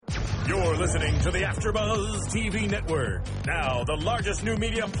You're listening to the AfterBuzz TV Network, now the largest new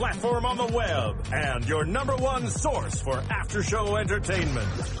media platform on the web, and your number one source for after-show entertainment.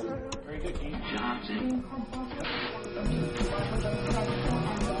 Very good, Keith Johnson.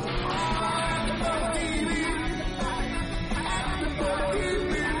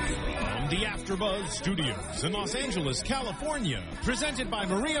 The AfterBuzz Studios in Los Angeles, California. Presented by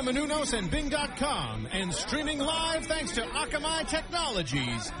Maria Menounos and Bing.com. And streaming live thanks to Akamai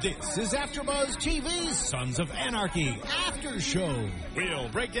Technologies. This is AfterBuzz TV's Sons of Anarchy After Show. We'll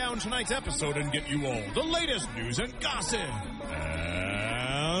break down tonight's episode and get you all the latest news and gossip.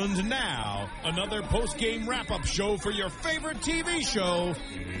 And now, another post-game wrap-up show for your favorite TV show.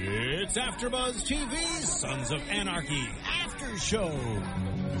 It's AfterBuzz TV's Sons of Anarchy After Show.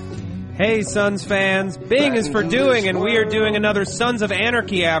 Hey, Suns fans. Bing is for doing, and we are doing another Sons of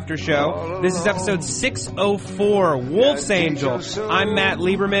Anarchy after show. This is episode 604, Wolf's Angel. I'm Matt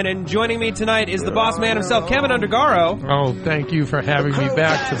Lieberman, and joining me tonight is the boss man himself, Kevin Undergaro. Oh, thank you for having me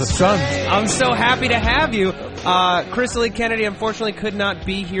back to the Suns. I'm so happy to have you. Chris Lee Kennedy unfortunately could not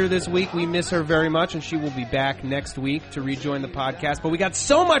be here this week. We miss her very much, and she will be back next week to rejoin the podcast. But we got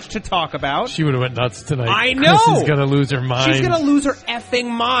so much to talk about. She would have went nuts tonight. I know. Chris is going to lose her mind. She's going to lose her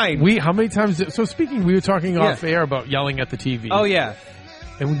effing mind. How many times? So speaking, we were talking off air about yelling at the TV. Oh, yeah.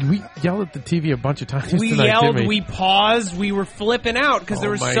 And we yelled at the TV a bunch of times we tonight, yelled, didn't we paused, we were flipping out because there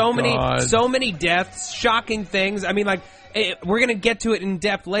were so many deaths, shocking things. I mean, like, we're going to get to it in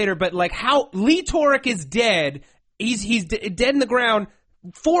depth later, but like how Lee Toric is dead. He's dead in the ground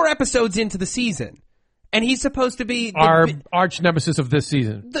 4 episodes into the season. And he's supposed to be our arch nemesis of this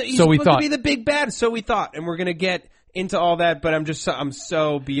season. He's so we supposed thought. to be the big bad, so we thought. And we're going to get into all that, but I'm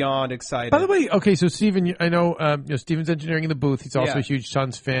so beyond excited. By the way, okay, so Steven, I know, Steven's engineering in the booth. He's also a huge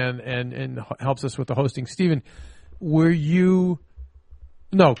Suns fan and helps us with the hosting. Steven,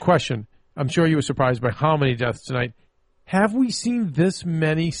 question. I'm sure you were surprised by how many deaths tonight. Have we seen this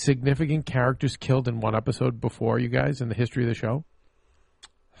many significant characters killed in one episode before, you guys, in the history of the show?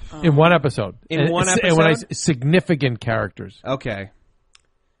 In one episode. And when I say significant characters. Okay.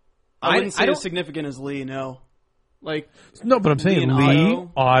 I wouldn't say as significant as Lee, no. No, but I'm saying Lee,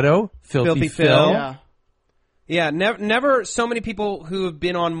 Otto, Filthy Phil. Yeah, never so many people who have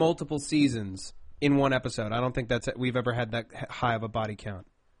been on multiple seasons in one episode. I don't think we've ever had that high of a body count.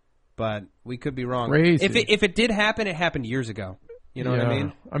 But we could be wrong. Crazy. If it did happen, it happened years ago. You know what I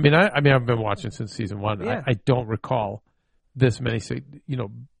mean? I mean, I've been watching since season 1. Yeah. I don't recall this many,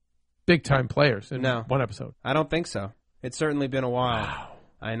 big time players in one episode. I don't think so. It's certainly been a while. Wow.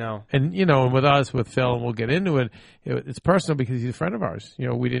 I know. And, and with us, with Phil, and we'll get into it, it's personal because he's a friend of ours.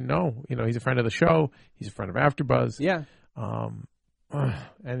 We didn't know. He's a friend of the show. He's a friend of AfterBuzz. Yeah.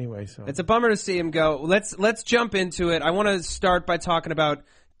 Anyway, so. It's a bummer to see him go. Let's jump into it. I want to start by talking about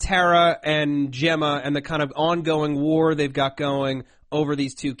Tara and Gemma and the kind of ongoing war they've got going over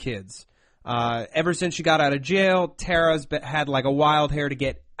these 2 kids. Ever since she got out of jail, Tara's had like a wild hair to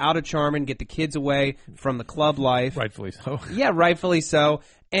get out of Charmin, get the kids away from the club life. Rightfully so. Yeah, rightfully so.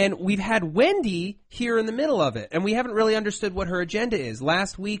 And we've had Wendy here in the middle of it, and we haven't really understood what her agenda is.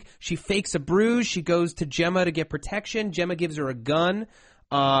 Last week, she fakes a bruise. She goes to Gemma to get protection. Gemma gives her a gun.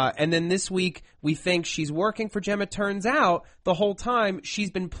 And then this week, we think she's working for Gemma. Turns out, the whole time, she's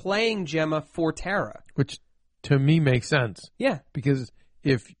been playing Gemma for Tara. Which, to me, makes sense. Yeah. Because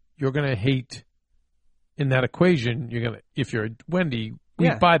if you're going to hate in that equation, if you're Wendy, we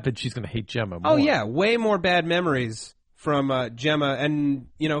buy that she's going to hate Gemma more. Oh, yeah. Way more bad memories from Gemma. And,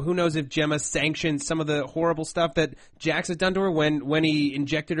 who knows if Gemma sanctioned some of the horrible stuff that Jax has done to her when he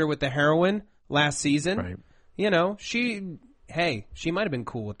injected her with the heroin last season. Right. She might have been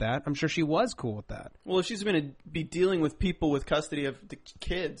cool with that. I'm sure she was cool with that. Well, if she's going to be dealing with people with custody of the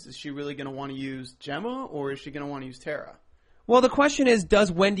kids, is she really going to want to use Gemma or is she going to want to use Tara? Well, the question is,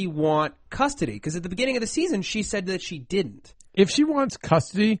 does Wendy want custody? Because at the beginning of the season, she said that she didn't. If she wants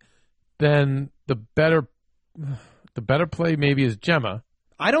custody, then the better play maybe is Gemma.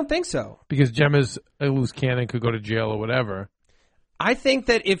 I don't think so. Because Gemma's a loose cannon, could go to jail or whatever. I think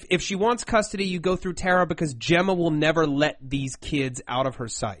that if she wants custody, you go through Tara because Gemma will never let these kids out of her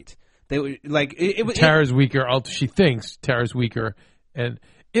sight. Tara's weaker. She thinks Tara's weaker, and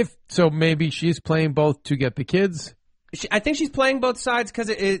maybe she's playing both to get the kids. I think she's playing both sides because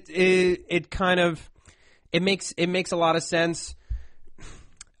it makes a lot of sense.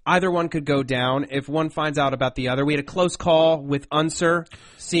 Either one could go down if one finds out about the other. We had a close call with Unser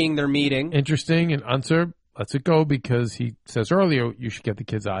seeing their meeting. Interesting, and Unser lets it go because he says earlier you should get the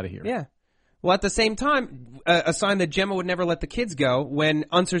kids out of here. Yeah. Well, at the same time, a sign that Gemma would never let the kids go when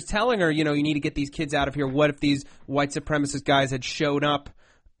Unser's telling her, you need to get these kids out of here. What if these white supremacist guys had showed up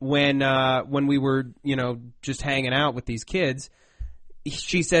when we were, just hanging out with these kids,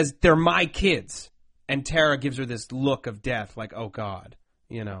 she says, "They're my kids." And Tara gives her this look of death, like, oh, God,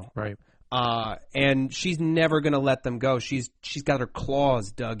 Right. And she's never going to let them go. She's got her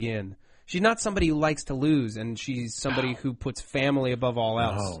claws dug in. She's not somebody who likes to lose, and she's somebody who puts family above all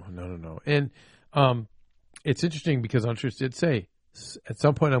else. No. And it's interesting because Huntress did say, at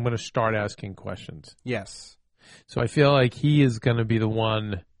some point I'm going to start asking questions. Yes. So I feel like he is going to be the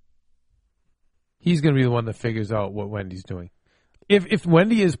one. He's going to be the one that figures out what Wendy's doing. If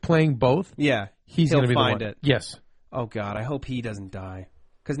Wendy is playing both, yeah, he's going to be find the one. It. Yes. Oh God, I hope he doesn't die.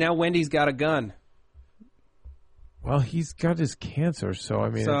 Because now Wendy's got a gun. Well, he's got his cancer, so I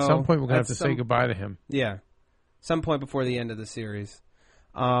mean, at some point we're going to have to say goodbye to him. Yeah, some point before the end of the series.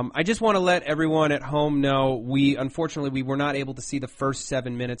 I just want to let everyone at home know unfortunately we were not able to see the first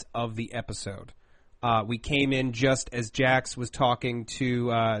 7 minutes of the episode. We came in just as Jax was talking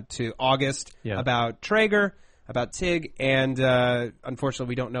to August about Traeger, about Tig, and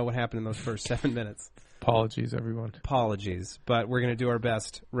unfortunately we don't know what happened in those first 7 minutes. Apologies, everyone. Apologies, but we're going to do our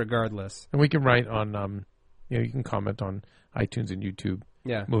best regardless. And we can write on, you can comment on iTunes and YouTube.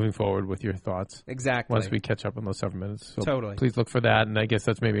 Yeah. Moving forward with your thoughts. Exactly. Once we catch up on those 7 minutes. So totally. Please look for that, and I guess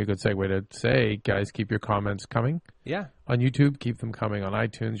that's maybe a good segue to say, guys, keep your comments coming. Yeah. On YouTube, keep them coming on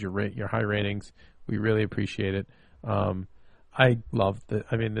iTunes. Your high ratings, we really appreciate it. I love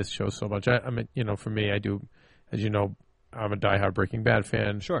this show so much. I mean, for me, I do, as you know, I'm a diehard Breaking Bad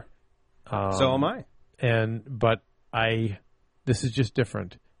fan. Sure. So am I. But this is just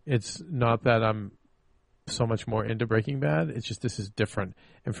different. It's not that I'm so much more into Breaking Bad. It's just this is different.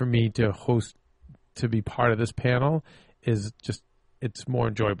 And for me to be part of this panel is just, it's more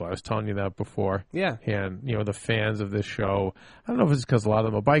enjoyable. I was telling you that before. Yeah. And, the fans of this show, I don't know if it's because a lot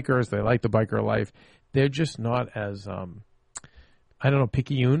of them are bikers. They like the biker life. They're just not as,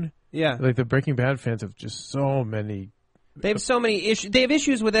 picayune. Yeah. Like the Breaking Bad fans have just so many. They have so many issues. They have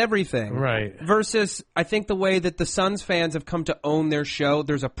issues with everything. Right. Versus, I think the way that the Suns fans have come to own their show,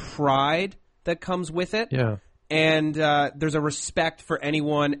 there's a pride that comes with it. Yeah. And there's a respect for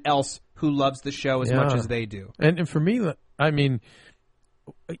anyone else who loves the show as much as they do. And for me, I mean,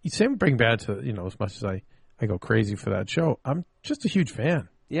 same Breaking Bad to, as much as I go crazy for that show, I'm just a huge fan.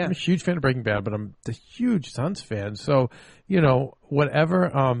 Yeah. I'm a huge fan of Breaking Bad, but I'm a huge Suns fan. So,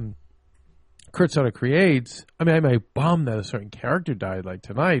 whatever Kurt Sutter creates, I mean, I may bum that a certain character died like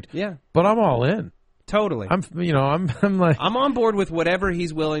tonight. Yeah. But I'm all in. Totally. I'm like, I'm on board with whatever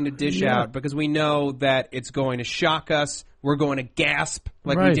he's willing to dish out because we know that it's going to shock us. We're going to gasp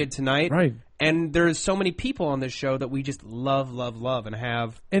like we did tonight. Right. And there's so many people on this show that we just love, and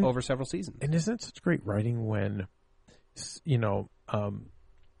have over several seasons. And isn't it such great writing when,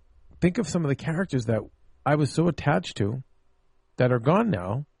 think of some of the characters that I was so attached to that are gone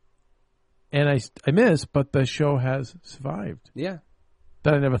now, and I miss, but the show has survived. Yeah.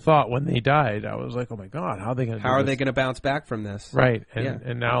 That I never thought when they died. I was like, oh my God, how are they going to? How are they going to bounce back from this? Right,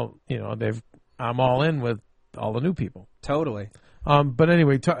 and now I'm all in with all the new people. Totally. But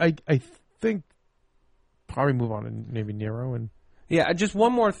anyway, I think probably move on to maybe Nero and. Yeah, just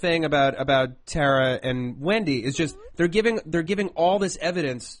one more thing about Tara and Wendy is just they're giving all this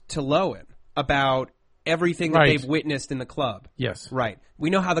evidence to Lowen about everything that they've witnessed in the club. Yes. Right.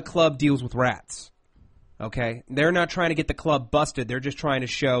 We know how the club deals with rats. Okay? They're not trying to get the club busted. They're just trying to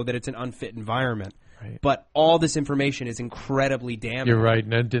show that it's an unfit environment. Right. But all this information is incredibly damning. You're right.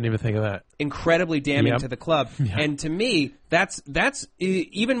 I didn't even think of that. Incredibly damning to the club. Yep. And to me, that's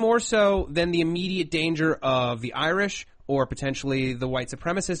even more so than the immediate danger of the Irish or potentially the white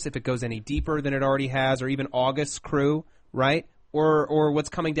supremacists if it goes any deeper than it already has, or even August's crew, right? Or what's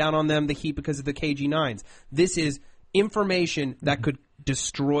coming down on them, the heat because of the KG-9s. This is information that could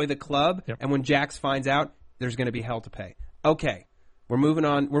destroy the club, and when Jax finds out, there's going to be hell to pay. Okay, we're moving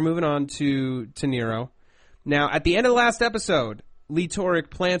on. We're moving on to Nero. Now, at the end of the last episode, Lee Torek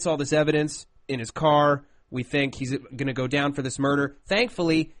plants all this evidence in his car. We think he's going to go down for this murder.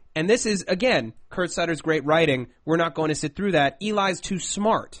 Thankfully, and this is, again, Kurt Sutter's great writing, we're not going to sit through that. Eli's too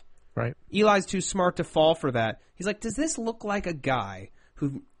smart. Right. Eli's too smart to fall for that. He's like, does this look like a guy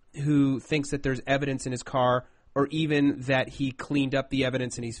who thinks that there's evidence in his car or even that he cleaned up the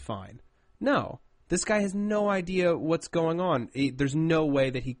evidence and he's fine? No. This guy has no idea what's going on. There's no way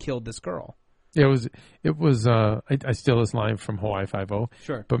that he killed this girl. It was I steal this line from Hawaii Five-0.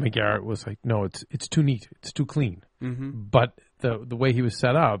 Sure. But McGarrett was like, no, it's too neat. It's too clean. Mm-hmm. But the way he was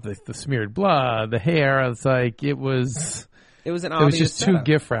set up, the smeared blood, the hair, it's like it was an obvious it was just setup.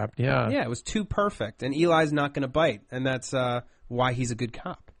 too gift wrapped. Yeah. Yeah, it was too perfect. And Eli's not going to bite. And that's why he's a good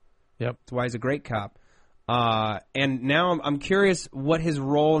cop. Yep. That's why he's a great cop. And now I'm curious what his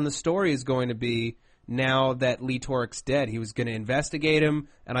role in the story is going to be now that Lee Torik's dead. He was going to investigate him,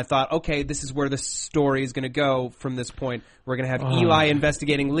 and I thought, okay, this is where the story is going to go from this point. We're going to have Eli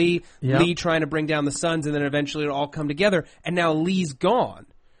investigating Lee, Lee trying to bring down the Sons, and then eventually it'll all come together. And now Lee's gone.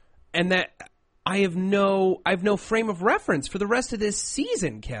 And that I have no frame of reference for the rest of this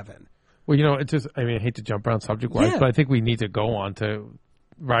season, Kevin. Well, it's just, I hate to jump around subject-wise, but I think we need to go on to,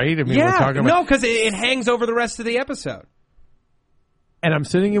 right? We're talking about... No, because it hangs over the rest of the episode. And I'm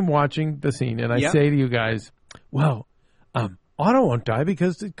sitting and watching the scene, and I say to you guys, well, Otto won't die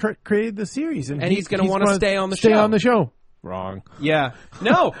because it created the series. And he's going to want to stay on the show. Stay on the show. Wrong. Yeah.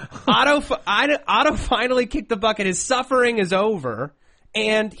 No, Otto finally kicked the bucket. His suffering is over,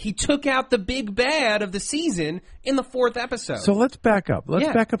 and he took out the big bad of the season in the 4th episode. So let's back up.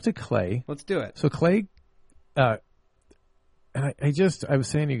 Let's back up to Clay. Let's do it. So Clay, and I was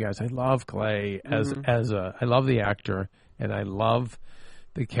saying to you guys, I love Clay I love the actor, and I love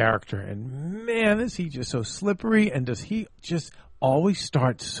the character, and man, is he just so slippery, and does he just always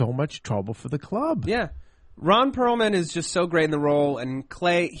start so much trouble for the club? Yeah. Ron Perlman is just so great in the role, and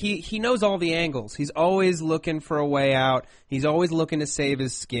Clay, he knows all the angles. He's always looking for a way out. He's always looking to save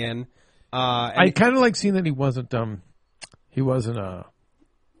his skin. I kind of like seeing that he wasn't a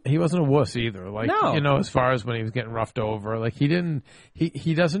wuss either. Like, no. As far as when he was getting roughed over, like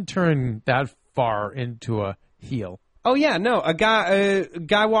he doesn't turn that far into a heel. Oh yeah, no. A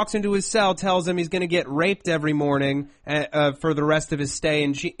guy walks into his cell, tells him he's going to get raped every morning for the rest of his stay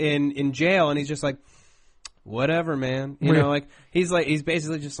in jail, and he's just like, whatever, man. He's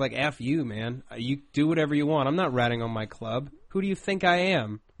basically just like, F you, man. You do whatever you want. I'm not ratting on my club. Who do you think I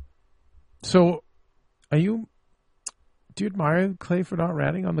am? So, do you admire Clay for not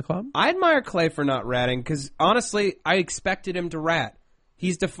ratting on the club? I admire Clay for not ratting because honestly, I expected him to rat.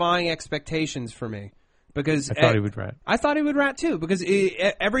 He's defying expectations for me. Because I thought he would rat. I thought he would rat too, because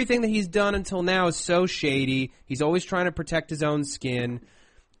everything that he's done until now is so shady. He's always trying to protect his own skin.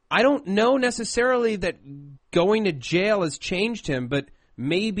 I don't know necessarily that going to jail has changed him, but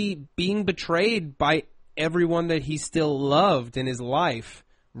maybe being betrayed by everyone that he still loved in his life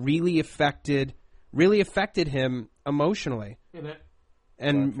really affected him emotionally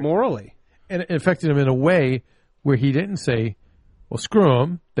and morally. And it affected him in a way where he didn't say, well, screw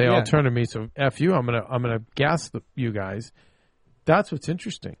them. They all turn to me, so F you. I'm gonna gas you guys. That's what's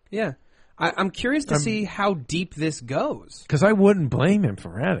interesting. Yeah. I'm curious to see how deep this goes. Because I wouldn't blame him for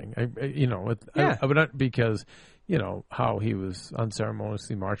ratting. I would not, because, how he was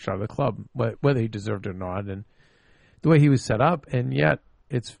unceremoniously marched out of the club, whether he deserved it or not, and the way he was set up, and yet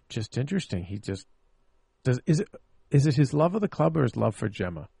it's just interesting. He just does. Is it his love of the club or his love for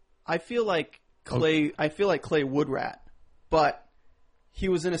Gemma? I feel like Clay would rat, but he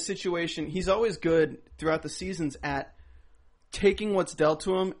was in a situation. He's always good throughout the seasons at taking what's dealt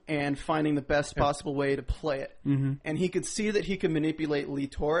to him and finding the best possible way to play it. Mm-hmm. And he could see that he could manipulate Lee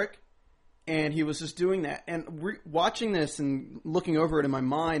Torik, and he was just doing that. And watching this and looking over it in my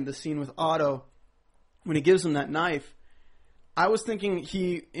mind, the scene with Otto, when he gives him that knife, I was thinking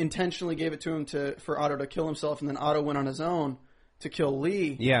he intentionally gave it to him for Otto to kill himself, and then Otto went on his own to kill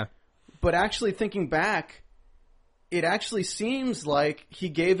Lee. Yeah. But actually thinking back, it actually seems like he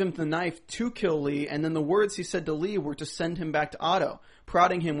gave him the knife to kill Lee, and then the words he said to Lee were to send him back to Otto,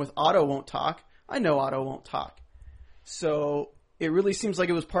 prodding him with Otto won't talk. I know Otto won't talk. So it really seems like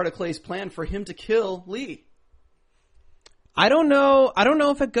it was part of Clay's plan for him to kill Lee. I don't know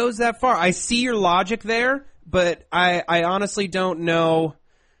if it goes that far. I see your logic there, but I honestly don't know.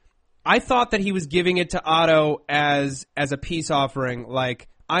 I thought that he was giving it to Otto as a peace offering, like,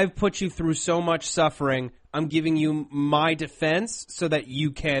 I've put you through so much suffering, I'm giving you my defense so that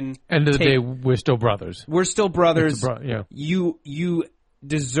you can... End of the day, we're still brothers. We're still brothers. Yeah. You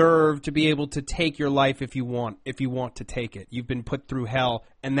deserve to be able to take your life if you want to take it. You've been put through hell,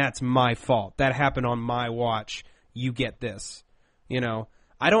 and that's my fault. That happened on my watch. You get this.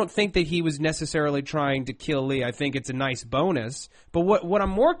 I don't think that he was necessarily trying to kill Lee. I think it's a nice bonus. But what I'm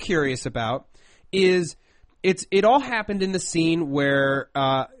more curious about is it all happened in the scene where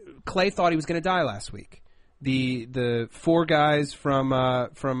Clay thought he was going to die last week. The 4 guys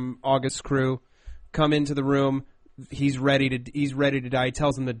from August's crew come into the room. He's ready to die. He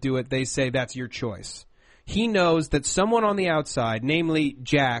tells them to do it. They say, that's your choice. He knows that someone on the outside, namely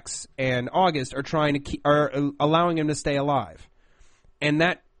Jax and August, are allowing him to stay alive. And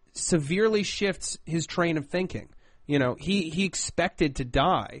that severely shifts his train of thinking. He expected to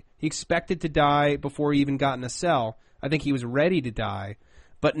die. He expected to die before he even got in a cell. I think he was ready to die.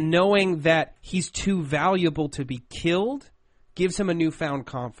 But knowing that he's too valuable to be killed gives him a newfound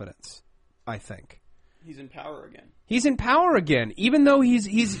confidence, I think. He's in power again. He's in power again. Even though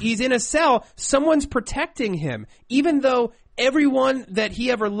he's in a cell, someone's protecting him. Even though everyone that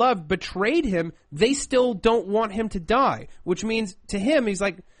he ever loved betrayed him, they still don't want him to die. Which means to him, he's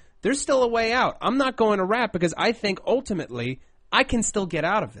like, there's still a way out. I'm not going to rap because I think ultimately I can still get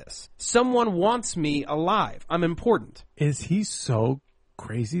out of this. Someone wants me alive. I'm important. Is he so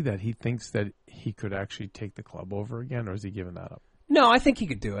crazy that he thinks that he could actually take the club over again, or is he giving that up? No, I think he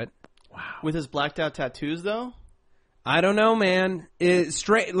could do it. With his blacked out tattoos, though? I don't know, man.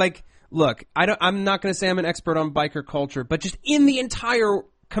 Look, I'm not going to say I'm an expert on biker culture, but just in the entire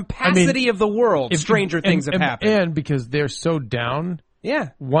capacity of the world, stranger things have happened. And because they're so down,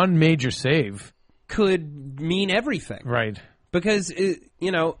 one major save could mean everything, right? Because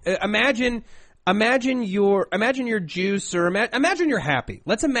imagine your juice, or imagine you're happy.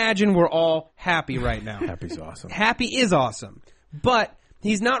 Let's imagine we're all happy right now. Happy's awesome. Happy is awesome, but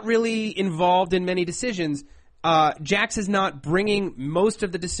he's not really involved in many decisions. Jax is not bringing most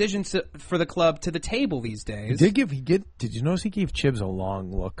of the decisions for the club to the table these days. Did you notice he gave Chibs a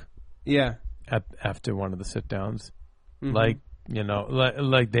long look? Yeah. After one of the sit downs, Mm-hmm.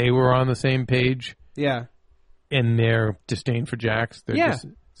 like they were on the same page. Yeah. In their disdain for Jax. It's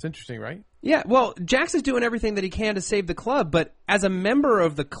interesting, right? Yeah. Well, Jax is doing everything that he can to save the club, but as a member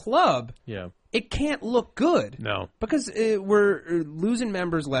of the club, it can't look good. No. Because we're losing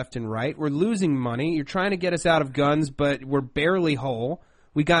members left and right. We're losing money. You're trying to get us out of guns, but we're barely whole.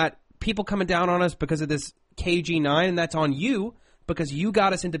 We got people coming down on us because of this KG9, and that's on you because you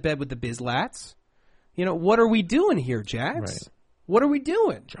got us into bed with the Bizlats. What are we doing here, Jax? Right. What are we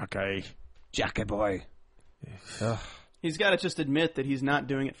doing? Jockey boy. He's got to just admit that he's not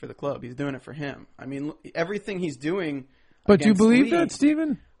doing it for the club. He's doing it for him. I mean, everything he's doing. But do you believe Lee, that,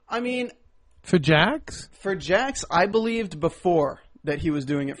 Steven? I mean, for Jax? For Jax, I believed before that he was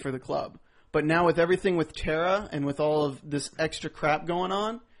doing it for the club. But now with everything with Tara and with all of this extra crap going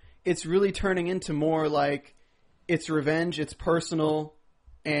on, it's really turning into more like it's revenge, it's personal,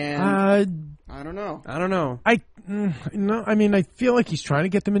 and I don't know. I feel like he's trying to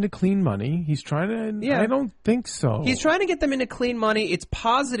get them into clean money. He's trying to. Yeah. I don't think so. He's trying to get them into clean money. It's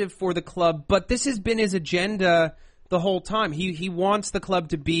positive for the club, but this has been his agenda the whole time. He wants the club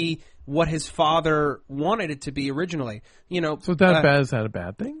to be what his father wanted it to be originally. So is that a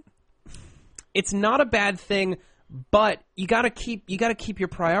bad thing? It's not a bad thing, but you got to keep your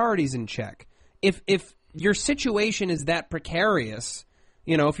priorities in check. If your situation is that precarious,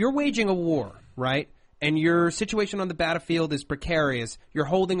 if you're waging a war, right? And your situation on the battlefield is precarious, you're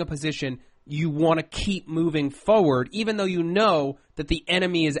holding a position, you want to keep moving forward, even though you know that the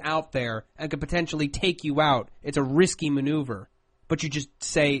enemy is out there and could potentially take you out. It's a risky maneuver, but you just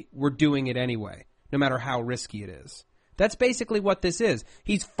say, we're doing it anyway, no matter how risky it is. That's basically what this is.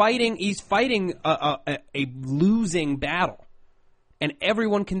 He's fighting a losing battle, and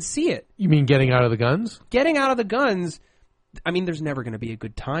everyone can see it. You mean getting out of the guns? Getting out of the guns... I mean, there's never going to be a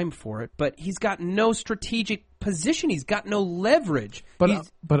good time for it, but he's got no strategic position. He's got no leverage. But isn't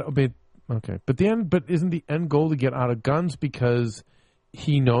the end goal to get out of guns because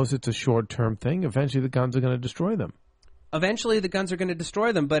he knows it's a short-term thing? Eventually, the guns are going to destroy them. Eventually, the guns are going to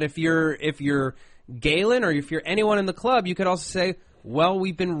destroy them. But if you're Galen or if you're anyone in the club, you could also say, well,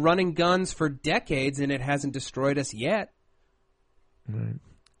 we've been running guns for decades and it hasn't destroyed us yet. Right.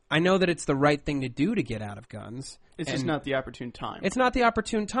 I know that it's the right thing to do to get out of guns. It's just not the opportune time. It's not the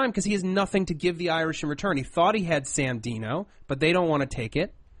opportune time because he has nothing to give the Irish in return. He thought he had Sam Dino, but they don't want to take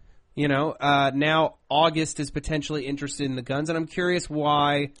it. Now August is potentially interested in the guns, and I'm curious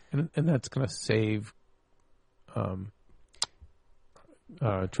why. And that's going to save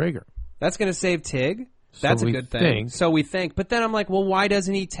Traeger. That's going to save Tig. That's a good thing. So we think. But then I'm like, well, why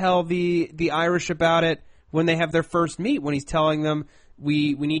doesn't he tell the Irish about it when they have their first meet, when he's telling them,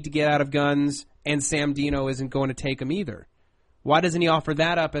 we need to get out of guns, and Sam Dino isn't going to take them either? Why doesn't he offer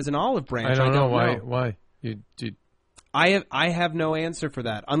that up as an olive branch? I don't know. Why? I have no answer for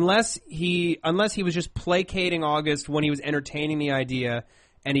that. Unless he was just placating August when he was entertaining the idea,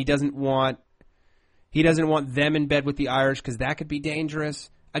 and he doesn't want them in bed with the Irish because that could be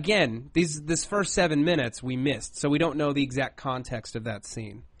dangerous. Again, this first 7 minutes we missed, so we don't know the exact context of that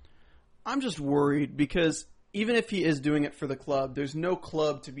scene. I'm just worried because even if he is doing it for the club, there's no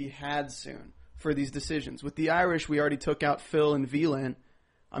club to be had soon for these decisions. With the Irish, we already took out Phil and Veland.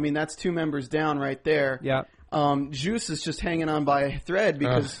 I mean, that's 2 members down right there. Yeah. Juice is just hanging on by a thread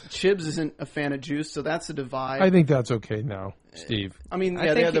because Chibs isn't a fan of Juice, so that's a divide. I think that's okay now, Steve. I mean,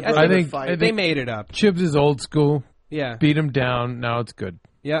 I they had the think- brotherhood fight. They made it up. Chibs is old school. Yeah. Beat him down. Now it's good.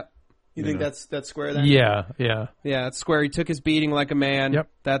 Yep. You think that's square then? Yeah. Yeah, it's square. He took his beating like a man. Yep.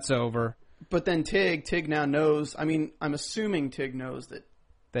 That's over. But then Tig now knows. I mean, I'm assuming Tig knows that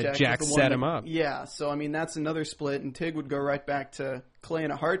Jack is the one set him up. Yeah, so I mean that's another split, and Tig would go right back to Clay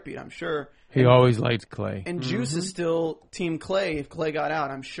in a heartbeat, I'm sure. He always liked Clay. And Juice is still Team Clay if Clay got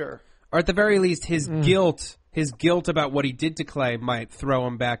out, I'm sure. Or at the very least, his guilt about what he did to Clay might throw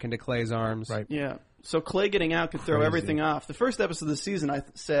him back into Clay's arms. Right. Yeah. So Clay getting out could throw everything off. The first episode of the season, I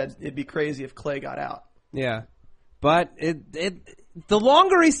said it'd be crazy if Clay got out. Yeah. But the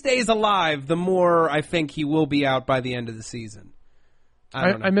longer he stays alive, the more I think he will be out by the end of the season.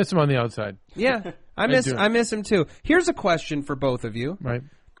 I miss him on the outside. Yeah. I miss him too. Here's a question for both of you. Right.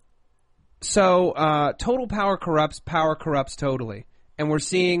 So, total power corrupts totally. And we're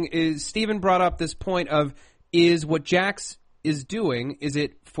seeing, Steven brought up this point of, is what Jax is doing, is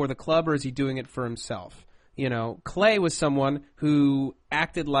it for the club or is he doing it for himself? You know, Clay was someone who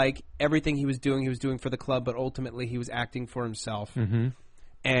acted like everything he was doing for the club, but ultimately he was acting for himself. Mm-hmm.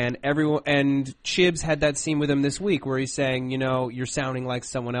 And Chibs had that scene with him this week where he's saying, you know, you're sounding like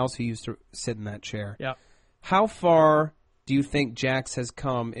someone else who used to sit in that chair. Yeah. How far do you think Jax has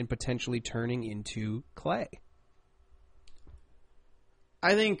come in potentially turning into Clay?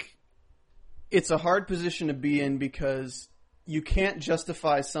 I think it's a hard position to be in because you can't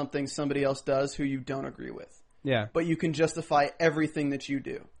justify something somebody else does who you don't agree with. Yeah. But you can justify everything that you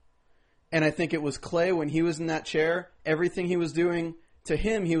do. And I think it was Clay when he was in that chair, everything he was doing, to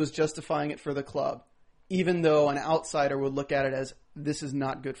him, he was justifying it for the club, even though an outsider would look at it as, this is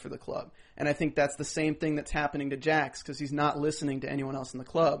not good for the club. And I think that's the same thing that's happening to Jax because he's not listening to anyone else in the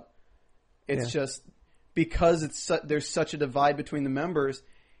club. It's just because there's such a divide between the members,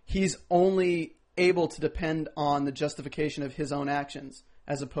 he's only able to depend on the justification of his own actions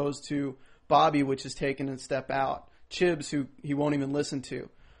as opposed to Bobby, which has taken a step out. Chibs, who he won't even listen to.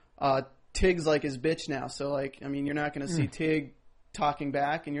 Tig's like his bitch now. So, like, I mean, you're not going to see Tig talking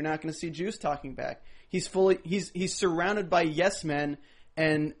back, and you're not going to see Juice talking back. He's surrounded by yes men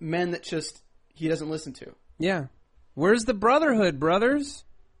and men that just he doesn't listen to. Yeah. Where's the brotherhood, brothers?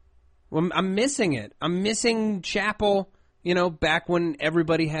 Well, I'm missing it. I'm missing Chapel, you know, back when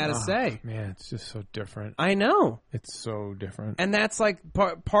everybody had a say. Man, it's just so different. I know. It's so different. And that's like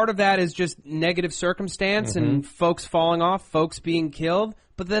part of that is just negative circumstance and folks falling off, folks being killed.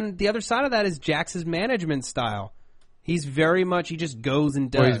 But then the other side of that is Jax's management style. He's very much, he just goes and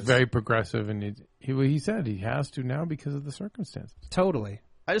does. Well, he's very progressive, and he said he has to now because of the circumstances. Totally.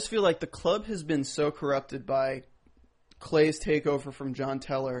 I just feel like the club has been so corrupted by Clay's takeover from John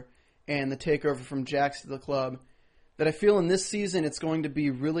Teller and the takeover from Jax to the club that I feel in this season it's going to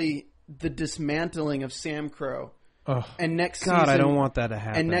be really the dismantling of Sam Crow. And next season, I don't want that to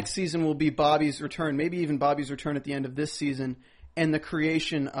happen. And next season will be Bobby's return, maybe even Bobby's return at the end of this season, and the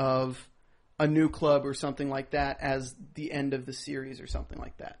creation of a new club or something like that as the end of the series or something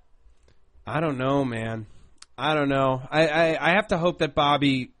like that. I don't know, man. I don't know. I have to hope that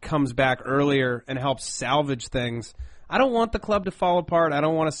Bobby comes back earlier and helps salvage things. I don't want the club to fall apart. I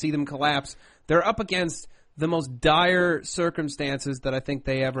don't want to see them collapse. They're up against the most dire circumstances that I think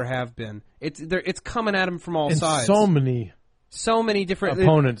they ever have been. It's coming at them from all sides. So many different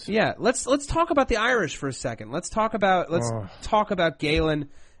opponents. Yeah, let's talk about the Irish for a second. Let's talk about Galen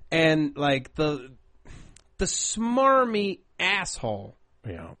and like the smarmy asshole.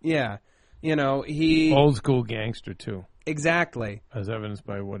 Yeah. Yeah. You know, he old school gangster too. Exactly. As evidenced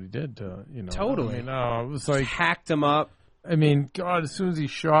by what he did to, you know. Totally. I mean, it was like hacked him up. I mean, God, as soon as he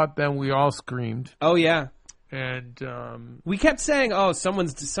shot them, we all screamed. Oh yeah. And we kept saying, "Oh,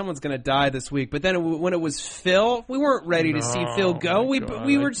 someone's going to die this week." But then when it was Phil, we weren't ready to see Phil go.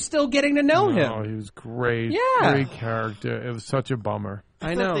 We were still getting to know him. Oh, he was great. Yeah. Great character. It was such a bummer.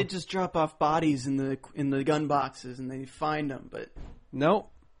 I know. thought they'd just drop off bodies in the gun boxes and they'd find them, but nope.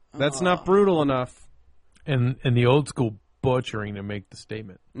 That's not brutal enough. And the old school butchering to make the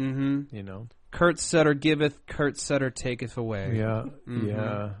statement. Mm-hmm. You know. Kurt Sutter giveth, Kurt Sutter taketh away. Yeah,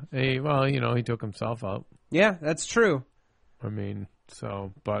 yeah. Hey, well, you know, he took himself out. Yeah, that's true. I mean,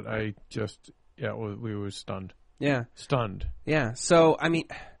 so, but I just, we were stunned. Yeah. Stunned. Yeah, so, I mean,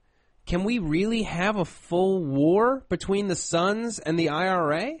 can we really have a full war between the Suns and the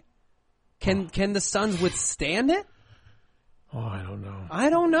IRA? Can the Suns withstand it? Oh, I don't know. I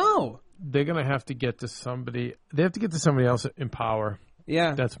don't know. They're going to have to get to somebody. They have to get to somebody else in power.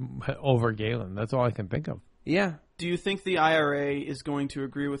 Yeah. That's over Galen. That's all I can think of. Yeah. Do you think the IRA is going to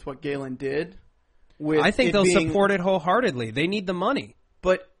agree with what Galen did? I think they'll support it wholeheartedly. They need the money.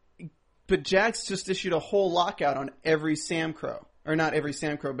 But Jax just issued a whole lockout on every Sam Crow. Or not every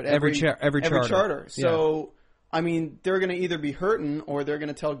Sam Crow, but every charter. So, I mean, they're going to either be hurting or they're going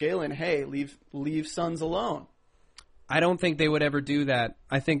to tell Galen, hey, leave Suns alone. I don't think they would ever do that.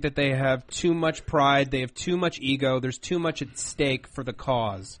 I think that they have too much pride. They have too much ego. There's too much at stake for the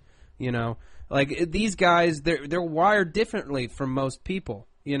cause. You know, like these guys, they're wired differently from most people.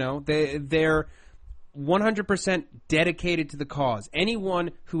 You know, they're 100% dedicated to the cause.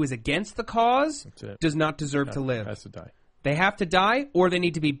 Anyone who is against the cause does not deserve to live. Has to die. They have to die, or they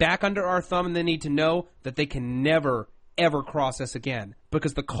need to be back under our thumb, and they need to know that they can never, ever cross us again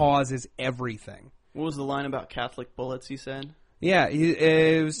because the cause is everything. What was the line about Catholic bullets he said? Yeah,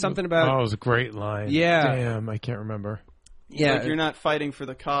 it was something about... Oh, it was a great line. Yeah. Damn, I can't remember. Yeah, Like you're not fighting for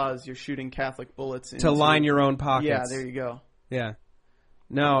the cause, you're shooting Catholic bullets to line your own pockets. Yeah, there you go. Yeah.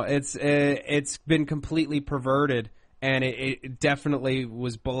 No, it's been completely perverted, and it definitely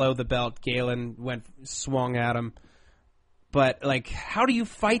was below the belt. Galen swung at him. But, like, how do you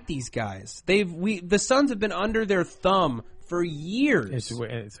fight these guys? The Suns have been under their thumb for years.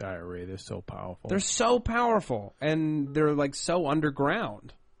 It's IRA. They're so powerful. They're so powerful, and they're, like, so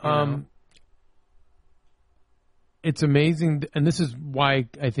underground. You know? It's amazing, and this is why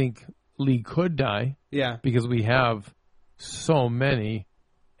I think Lee could die. Yeah. Because we have so many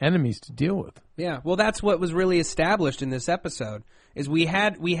enemies to deal with. Yeah. Well, that's what was really established in this episode, is we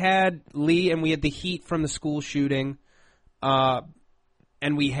had Lee and we had the heat from the school shooting,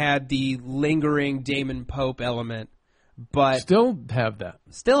 and we had the lingering Damon Pope element. But still have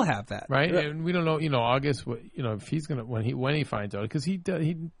that, right? And we don't know, August. If he's gonna when he finds out, because he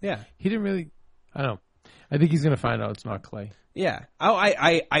didn't really. I don't know. I think he's gonna find out it's not Clay. Yeah. Oh,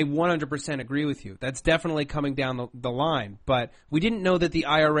 I 100% agree with you. That's definitely coming down the line. But we didn't know that the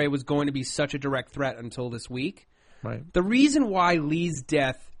IRA was going to be such a direct threat until this week. Right. The reason why Lee's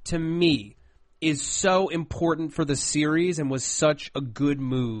death, to me, is so important for the series and was such a good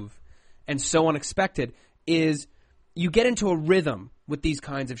move and so unexpected is you get into a rhythm with these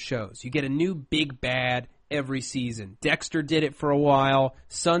kinds of shows. You get a new big bad every season. Dexter did it for a while.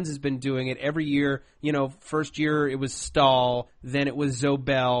 Sons has been doing it every year. First year it was Stahl, then it was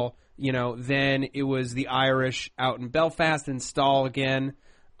Zobel, then it was the Irish out in Belfast and Stahl again.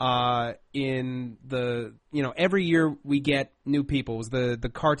 Every year we get new people.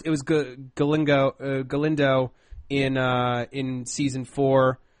 It was Galindo in season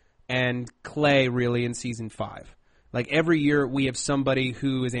 4 and Clay really in season 5. Like every year we have somebody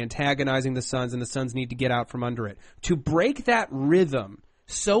who is antagonizing the Suns and the Suns need to get out from under it. To break that rhythm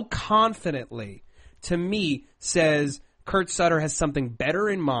so confidently, to me, says Kurt Sutter has something better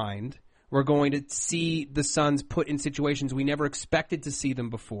in mind. We're going to see the Suns put in situations we never expected to see them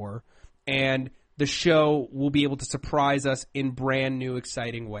before, and the show will be able to surprise us in brand new,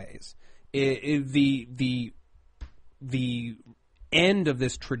 exciting ways. The end of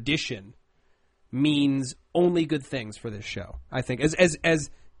this tradition means only good things for this show. I think as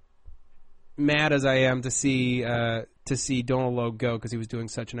mad as I am to see Donald Logue go because he was doing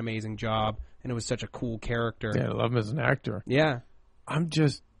such an amazing job and it was such a cool character. Yeah, I love him as an actor. Yeah,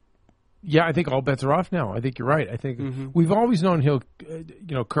 I think all bets are off now. I think you're right. I think we've always known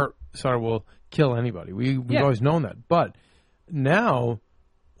Kurt Sutter will kill anybody. We've always known that. But now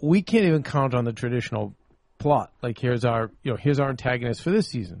we can't even count on the traditional plot. Like here's our antagonist for this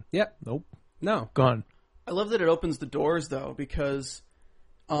season. Yep. Nope. No. Gone. I love that it opens the doors though, because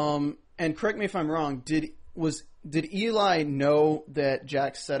and correct me if I'm wrong, did Eli know that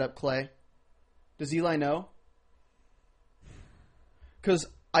Jack set up Clay? Does Eli know? Because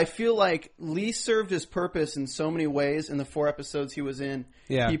I feel like Lee served his purpose in so many ways in the 4 episodes he was in.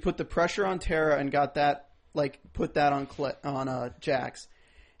 Yeah. He put the pressure on Tara and got that, put that on Jax.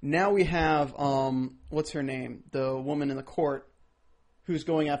 Now we have, what's her name? The woman in the court who's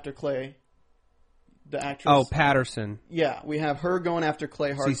going after Clay. The actress. Oh, Patterson. Yeah, we have her going after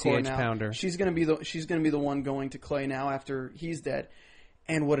Clay hardcore CCH now. Pounder. She's gonna be the one going to Clay now after he's dead.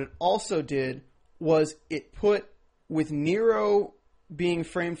 And what it also did was it put, with Nero being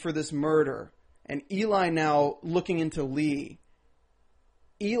framed for this murder and Eli now looking into Lee,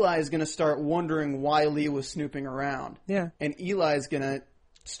 Eli is going to start wondering why Lee was snooping around. Yeah. And Eli is going to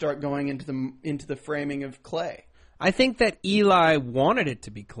start going into the framing of Clay. I think that Eli wanted it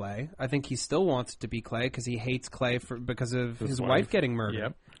to be Clay. I think he still wants it to be Clay because he hates Clay because of his wife getting murdered.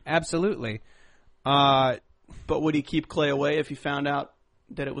 Yep. Absolutely. But would he keep Clay away if he found out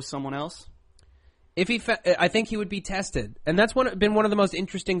that it was someone else? I think he would be tested, and that's been one of the most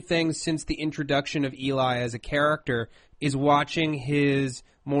interesting things since the introduction of Eli as a character is watching his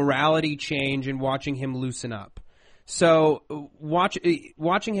morality change and watching him loosen up. So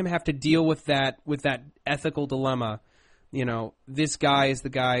watching him have to deal with that ethical dilemma. This guy is the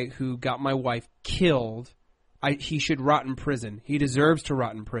guy who got my wife killed. He should rot in prison. He deserves to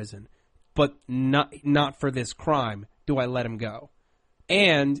rot in prison, but not for this crime. do I let him go?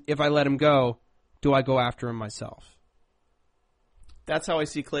 And if I let him go, do I go after him myself? That's how I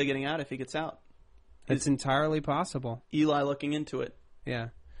see Clay getting out if he gets out. It's entirely possible. Eli looking into it. Yeah.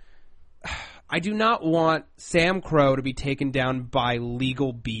 I do not want Sam Crow to be taken down by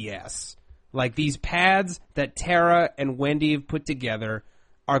legal BS. Like, these pads that Tara and Wendy have put together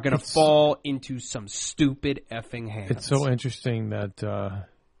are going to fall into some stupid effing hands. It's so interesting that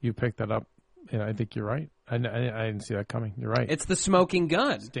you picked that up. And I think you're right. I didn't see that coming. You're right. It's the smoking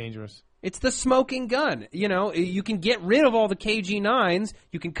gun. It's dangerous. It's the smoking gun. You know, you can get rid of all the KG9s.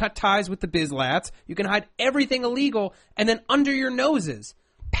 You can cut ties with the Bizlats. You can hide everything illegal. And then under your noses,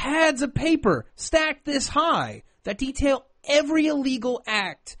 pads of paper stacked this high that detail every illegal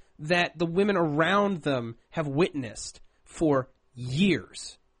act that the women around them have witnessed for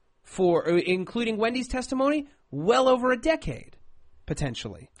years. Including Wendy's testimony, well over a decade,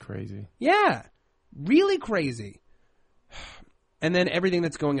 potentially. Crazy. Yeah. Really crazy. And then everything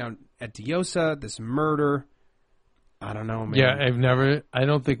that's going on at Diosa, this murder. I don't know, man. Yeah, I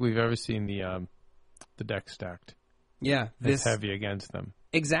don't think we've ever seen the deck stacked. Yeah. This heavy against them.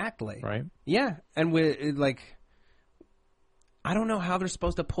 Exactly. Right? Yeah. And I don't know how they're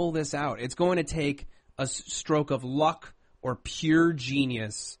supposed to pull this out. It's going to take a stroke of luck or pure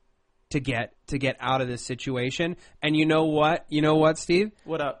genius to get out of this situation. And you know what? You know what, Steve?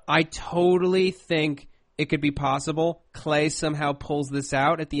 What up? I totally think it could be possible Clay somehow pulls this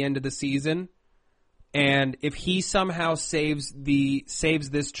out at the end of the season. And if he somehow saves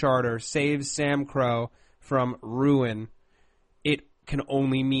this charter, saves Sam Crow from ruin, it can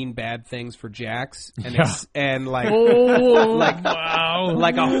only mean bad things for Jax. And Wow.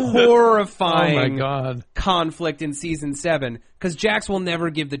 like a horrifying oh my God. conflict in season 7, because Jax will never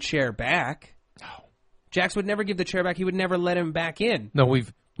give the chair back. Jax would never give the chair back. He would never let him back in. No,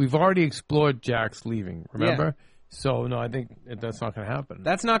 we've already explored Jax leaving, remember? Yeah. So, no, I think that's not going to happen.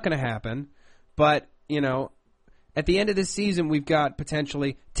 That's not going to happen. But, you know, at the end of this season, we've got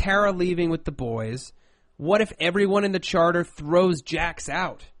potentially Tara leaving with the boys. What if everyone in the charter throws Jax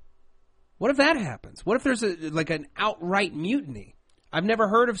out? What if that happens? What if there's an outright mutiny? I've never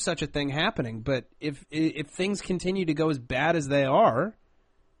heard of such a thing happening, but if things continue to go as bad as they are,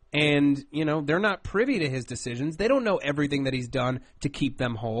 and, you know, they're not privy to his decisions, they don't know everything that he's done to keep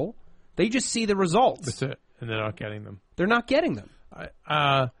them whole. They just see the results. That's it, and they're not getting them. They're not getting them.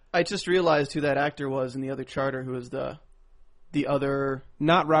 I just realized who that actor was in the other charter who was the other...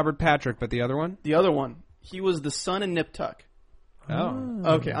 Not Robert Patrick, but the other one? The other one. He was the son in Nip Tuck. Oh.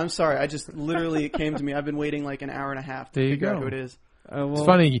 Okay, I'm sorry. I just literally it came to me. I've been waiting like an hour and a half to figure out who it is. It's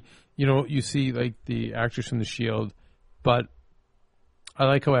funny, you know, you see like the actress from The Shield, but I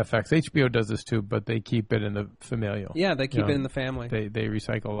like how HBO does this too, but they keep it in the familial. Yeah, they keep it in the family. They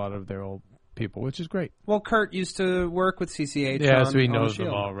recycle a lot of their old people, which is great. Well, Kurt used to work with CCH. Yeah, so he on knows the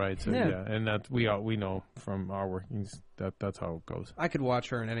them Shield. all, right? So yeah, and that we know from our workings that's how it goes. I could watch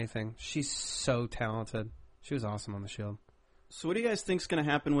her in anything. She's so talented. She was awesome on The Shield. So what do you guys think is going to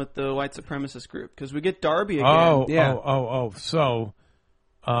happen with the white supremacist group? Because we get Darby again. So, so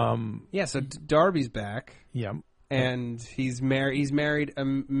Darby's back. Yeah. And he's married a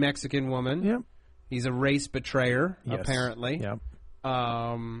Mexican woman. Yep. He's a race betrayer, Yes. apparently. Yep.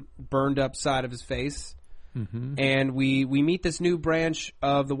 Burned up side of his face. Mm-hmm. And we meet this new branch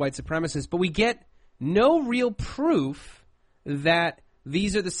of the white supremacists, but we get no real proof that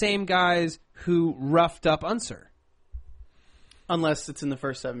these are the same guys who roughed up Unser. Unless it's in the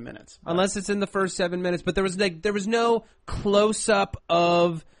first 7 minutes. Unless it's in the first 7 minutes. But there was no close-up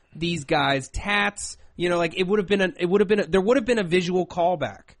of these guys' tats. You know, like there would have been a visual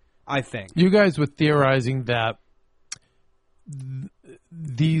callback, I think. You guys were theorizing that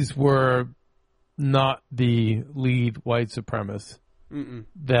these were not the lead white supremacists. Mm-mm.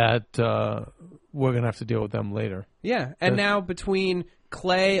 That we're going to have to deal with them later. Yeah, and now between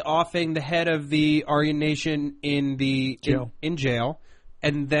Clay offing the head of the Aryan Nation in jail,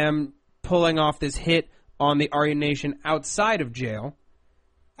 and them pulling off this hit on the Aryan Nation outside of jail,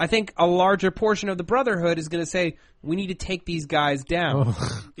 I think a larger portion of the Brotherhood is going to say we need to take these guys down.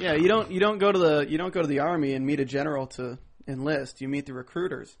 Yeah, you don't go to the army and meet a general to enlist. You meet the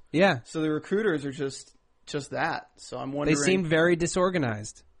recruiters. Yeah, so the recruiters are just that. So I'm wondering. They seem very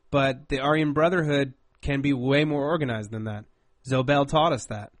disorganized, but the Aryan Brotherhood can be way more organized than that. Zobel taught us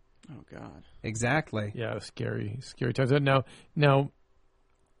that. Oh God! Exactly. Yeah, scary times. Now,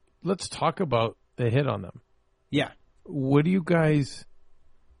 let's talk about the hit on them. Yeah. What do you guys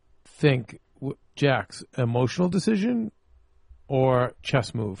think? Jax, emotional decision or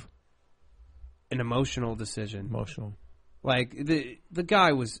chess move? An emotional decision. Emotional. Like the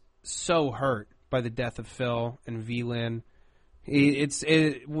guy was so hurt by the death of Phil and V-Lin.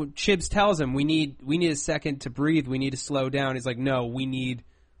 Chibs tells him we need a second to breathe. We need to slow down. He's like, no, we need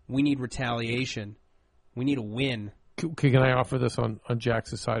retaliation. We need a win. Can I offer this on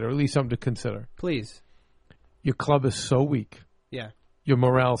Jax's side, or at least something to consider? Please. Your club is so weak. Yeah. Your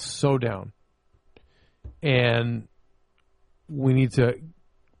morale's so down. And we need to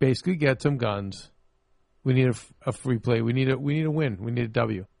basically get some guns. We need a free play. We need a win. We need a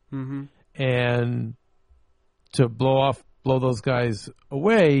W. Mm-hmm. And to blow those guys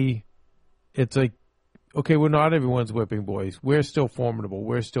away, it's like, okay, we're not everyone's whipping boys. We're still formidable.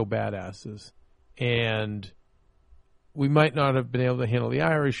 We're still badasses. And we might not have been able to handle the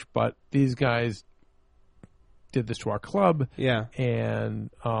Irish, but these guys did this to our club. Yeah.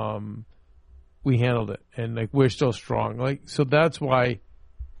 And we handled it. And like, we're still strong. Like, so that's why.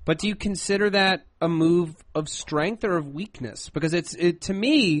 But do you consider that a move of strength or of weakness? Because to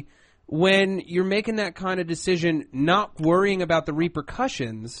me, when you're making that kind of decision, not worrying about the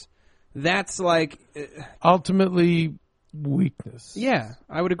repercussions, that's like ultimately weakness. Yeah,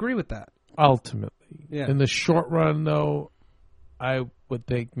 I would agree with that. Ultimately, yeah. In the short run, though, I would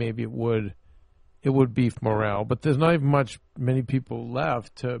think maybe it would beef morale. But there's not even many people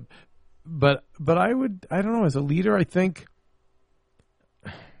left to. But I don't know. As a leader, I think.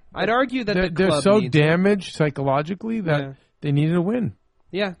 I'd argue that they're so damaged psychologically that they needed a win.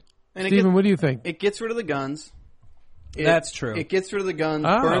 Yeah. And Stephen, what do you think? It gets rid of the guns. That's true. It gets rid of the guns,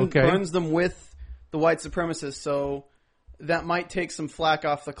 okay. burns them with the white supremacists, so that might take some flack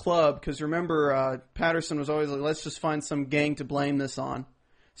off the club, because remember, Patterson was always like, let's just find some gang to blame this on.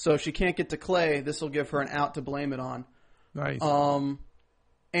 So if she can't get to Clay, this will give her an out to blame it on. Nice.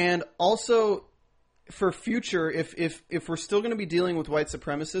 And also, for future, if we're still going to be dealing with white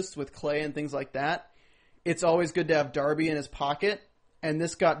supremacists, with Clay and things like that, it's always good to have Darby in his pocket, and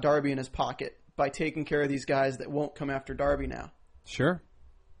this got Darby in his pocket by taking care of these guys that won't come after Darby now. Sure.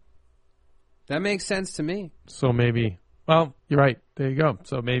 That makes sense to me. So maybe, well, you're right. There you go.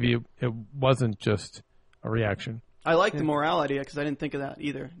 So maybe it wasn't just a reaction. I like the morale idea, because I didn't think of that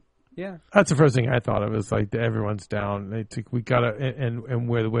either. Yeah. That's the first thing I thought of, is like everyone's down. We got to, and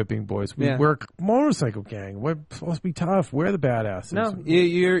we're the whipping boys. We're a motorcycle gang. We're supposed to be tough. We're the badasses. No,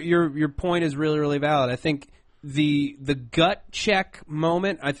 your point is really, really valid. I think the gut check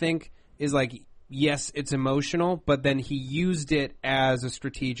moment, I think, is like, yes, it's emotional, but then he used it as a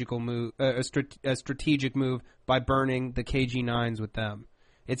strategic move by burning the KG-9s with them.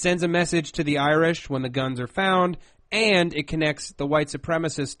 It sends a message to the Irish when the guns are found, and it connects the white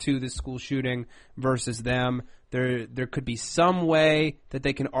supremacists to the school shooting versus them. There could be some way that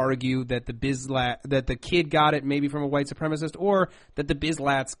they can argue that that the kid got it maybe from a white supremacist, or that the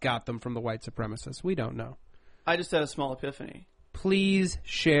Bizlats got them from the white supremacists. We don't know. I just had a small epiphany. Please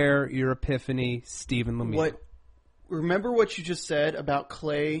share your epiphany, Stephen Lemieux. Remember what you just said about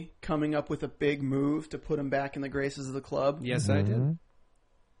Clay coming up with a big move to put him back in the graces of the club? Yes, I did.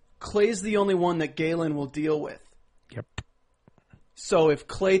 Clay's the only one that Galen will deal with. Yep. So if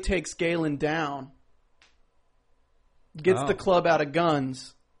Clay takes Galen down, gets the club out of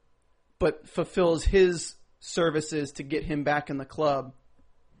guns, but fulfills his services to get him back in the club,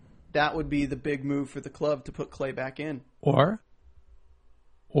 that would be the big move for the club to put Clay back in. Or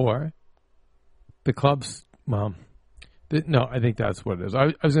the club's, well, no, I think that's what it is. I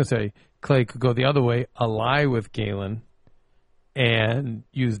was going to say Clay could go the other way, ally with Galen, and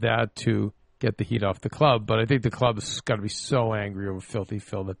use that to get the heat off the club. But I think the club's got to be so angry over Filthy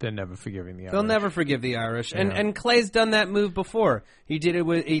Phil that they're never forgiving the Irish. They'll never forgive the Irish. And Clay's done that move before. He did it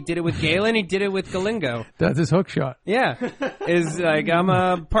with Galen. He did it with Galingo. That's his hook shot. Yeah, is like, I'm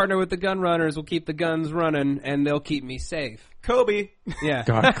a partner with the gun runners. We'll keep the guns running, and they'll keep me safe. Kobe. Yeah.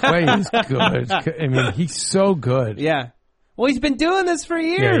 God, Clay is good. I mean, he's so good. Yeah. Well, he's been doing this for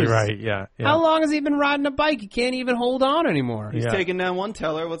years. Yeah, you're right. Yeah. How long has he been riding a bike? He can't even hold on anymore. He's taking down one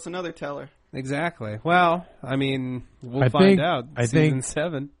teller. What's another teller? Exactly. Well, I mean, we'll find out. Season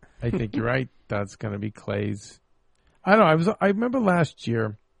 7. I think you're right. That's going to be Clay's. I don't know. I remember last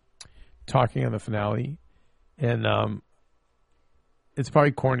year talking on the finale, and it's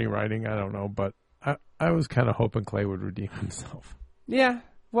probably corny writing. I don't know, but I was kind of hoping Clay would redeem himself. Yeah.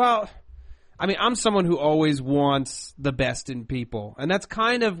 Well, I mean, I'm someone who always wants the best in people, and that's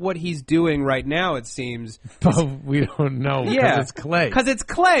kind of what he's doing right now, it seems. But we don't know because it's Clay. Because it's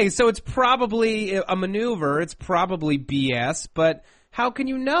Clay, so it's probably a maneuver. It's probably BS, but how can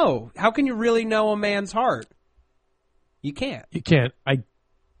you know? How can you really know a man's heart? You can't. You can't.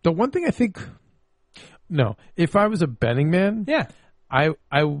 The one thing I think, no, if I was a betting man,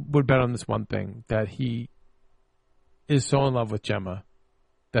 I would bet on this one thing, that he is so in love with Gemma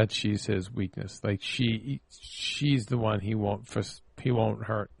that she's his weakness. Like she's the one he won't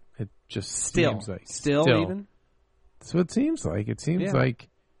hurt. It just seems like still even. That's what it seems like. It seems like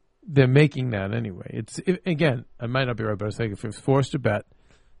they're making that anyway. Again, I might not be right, but it's like if it was forced to bet,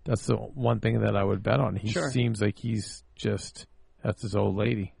 that's the one thing that I would bet on. He seems like he's just that's his old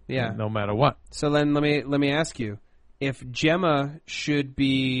lady. Yeah, no matter what. So then let me ask you, if Gemma should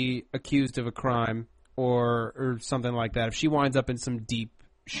be accused of a crime or something like that, if she winds up in some deep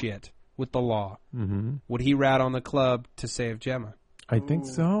shit with the law, would he rat on the club to save Gemma? I think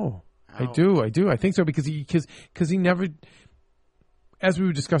so. I do. I think so because he never, as we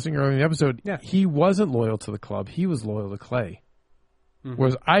were discussing earlier in the episode, he wasn't loyal to the club. He was loyal to Clay.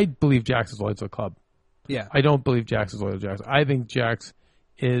 Whereas I believe Jax is loyal to the club. Yeah. I don't believe Jax is loyal to Jax. I think Jax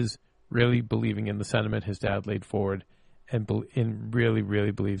is really believing in the sentiment his dad laid forward and really,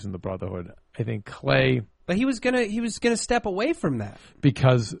 really believes in the brotherhood. I think Clay... But he was gonna step away from that.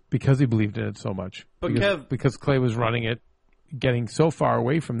 Because he believed in it so much. But because Clay was running it, getting so far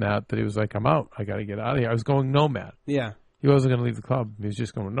away from that he was like, I'm out. I got to get out of here. I was going nomad. Yeah. He wasn't going to leave the club. He was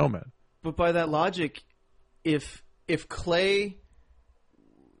just going nomad. But by that logic, if Clay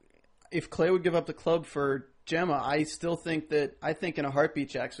would give up the club for Gemma, I think in a heartbeat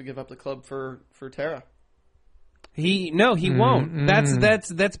Jax would give up the club for Tara. He won't.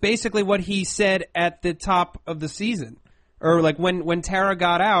 That's basically what he said at the top of the season. Or like when Tara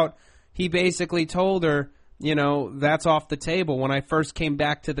got out, he basically told her, that's off the table. When I first came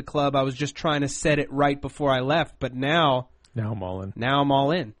back to the club, I was just trying to set it right before I left, but now I'm all in. Now I'm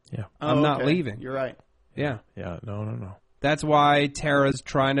all in. Yeah. I'm not leaving. You're right. Yeah. Yeah, no. That's why Tara's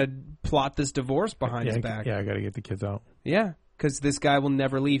trying to plot this divorce behind his back. Yeah, I got to get the kids out. Yeah, because this guy will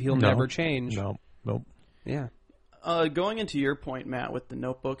never leave. He'll never change. Nope. Yeah. Going into your point, Matt, with the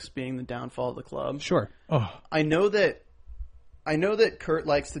notebooks being the downfall of the club. Sure. Oh. I know that Kurt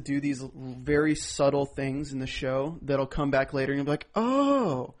likes to do these very subtle things in the show that'll come back later and you'll be like,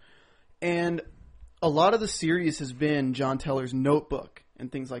 oh. And a lot of the series has been John Teller's notebook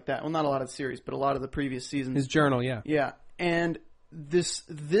and things like that. Well, not a lot of the series, but a lot of the previous seasons. His journal, yeah. Yeah. And this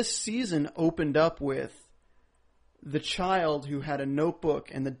season opened up with the child who had a notebook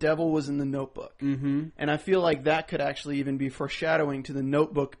and the devil was in the notebook. Mm-hmm. And I feel like that could actually even be foreshadowing to the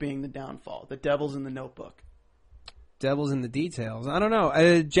notebook being the downfall. The devil's in the notebook. Devil's in the details. I don't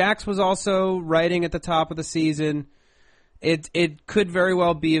know. Jax was also writing at the top of the season. It could very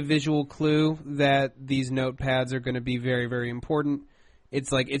well be a visual clue that these notepads are going to be very, very important.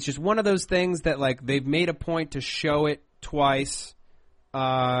 It's just one of those things that they've made a point to show it twice,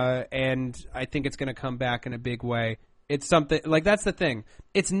 and I think it's going to come back in a big way. It's something that's the thing.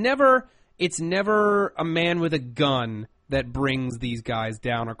 It's never a man with a gun that brings these guys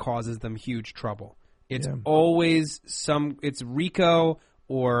down or causes them huge trouble. It's always it's Rico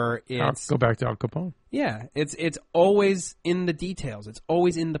or it's... Go back to Al Capone. Yeah, it's always in the details. It's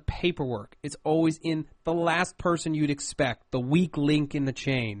always in the paperwork. It's always in the last person you'd expect, the weak link in the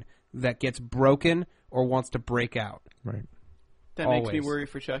chain that gets broken or wants to break out. Right. That makes me worry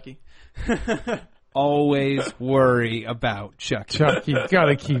for Chucky. Always worry about Chucky. Chucky,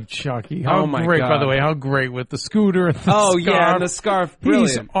 gotta keep Chucky. Oh my great, God. by the way, how great with the scooter and the scarf. Yeah, and the scarf. Brilliant.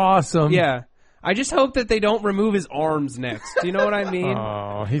 He's awesome. Yeah. I just hope that they don't remove his arms next. Do you know what I mean?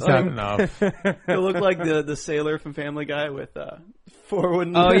 Oh, he's had enough. He'll look like the sailor from Family Guy with 4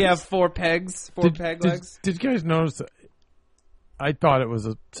 wooden Oh, legs. yeah, 4 pegs. 4 peg legs. Did you guys notice? I thought it was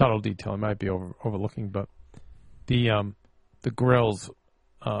a subtle detail. I might be overlooking, but the grills,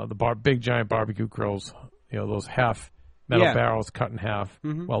 big giant barbecue grills, those half metal barrels cut in half,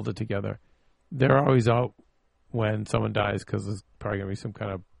 welded together. They're always out when someone dies because there's probably gonna be some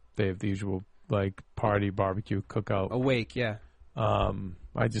kind of they have the usual party barbecue cookout. A wake, yeah.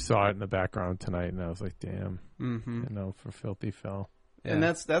 I just saw it in the background tonight, and I was like, damn, for Filthy Phil. Yeah. And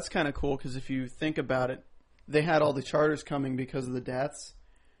that's kind of cool because if you think about it, they had all the charters coming because of the deaths.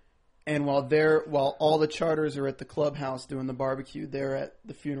 And while all the charters are at the clubhouse doing the barbecue, they're at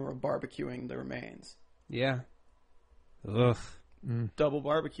the funeral barbecuing the remains. Yeah. Ugh. Double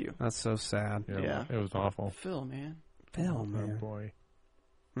barbecue. That's so sad. Yeah. It was awful. Phil, man. Phil, man. Oh, boy.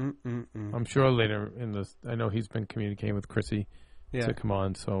 Mm-mm-mm. I'm sure later in this, I know he's been communicating with Chrissy to come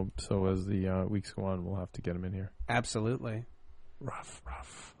on, so as the weeks go on, we'll have to get him in here. Absolutely. Rough.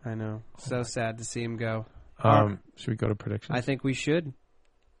 I know. So sad to see him go. Should we go to predictions? I think we should.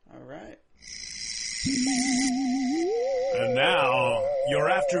 All right. And now, your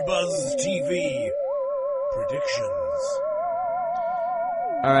AfterBuzz TV predictions.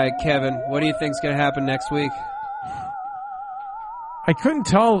 All right, Kevin, what do you think's going to happen next week? I couldn't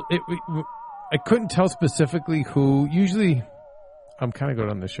tell. I couldn't tell specifically who. Usually, I'm kind of good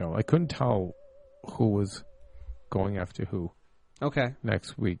on the show. I couldn't tell who was going after who Okay.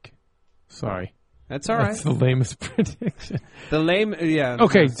 next week. Sorry. That's all right. That's the lamest prediction. Yeah.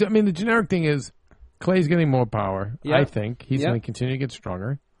 Okay, so, I mean, the generic thing is Clay's getting more power, Yep. I think. He's Yep. going to continue to get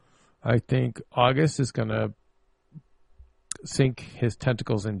stronger. I think August is going to sink his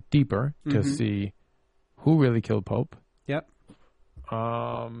tentacles in deeper to see who really killed Pope. Yep.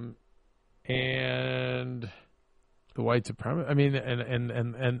 And the white supremacy. I mean,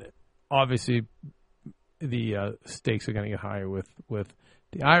 and obviously the stakes are going to get higher with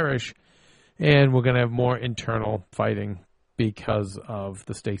the Irish, and we're going to have more internal fighting because of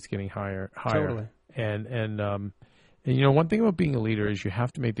the stakes getting higher. Totally. And you know, one thing about being a leader is you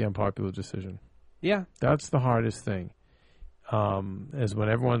have to make the unpopular decision. Yeah. That's the hardest thing. Is when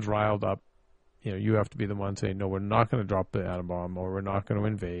everyone's riled up, you know, you have to be the one saying, no, we're not going to drop the atom bomb, or we're not going to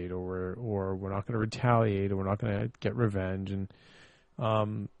invade, or we're not going to retaliate, or we're not going to get revenge. And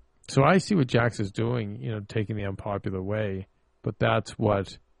so I see what Jax is doing, you know, taking the unpopular way, but that's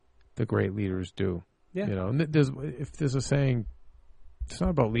what the great leaders do. Yeah. You know, and if there's a saying, it's not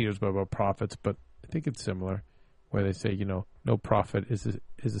about leaders, but about prophets, but I think it's similar, where they say, you know, no prophet is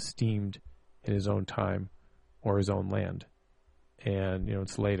esteemed in his own time or his own land. And, you know,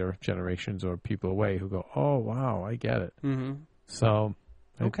 it's later generations or people away who go, oh, wow, I get it. Mm-hmm. So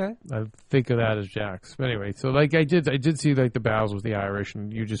Okay. I think of that as Jax. But anyway, so like I did see like the battles with the Irish,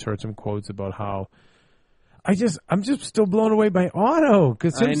 and you just heard some quotes about how I'm just still blown away by Otto,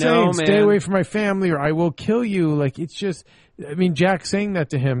 because him saying, stay away from my family or I will kill you. Like, it's just, I mean, Jack saying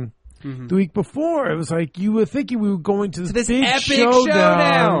that to him the week before, it was like you were thinking we were going to this big epic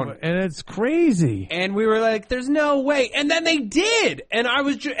showdown, and it's crazy. And we were like, "There's no way!" And then they did, and I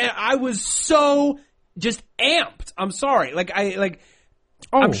was so just amped. I'm sorry,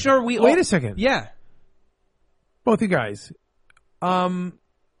 I'm sure we. Wait a second, yeah, both you guys.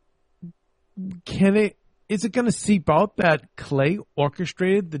 Is it going to seep out that Clay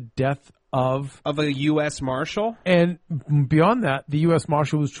orchestrated the death of a U.S. Marshal? And beyond that, the U.S.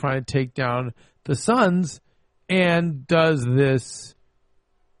 Marshal was trying to take down the Sons, and does this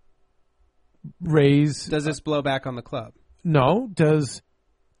blow back on the club? No. Does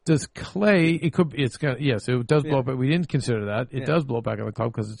Clay, it does blow back. We didn't consider that. It does blow back on the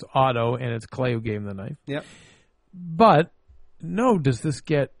club because it's Otto and it's Clay who gave him the knife. Yep. But no, does this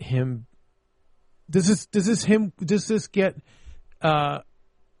get him? Does this get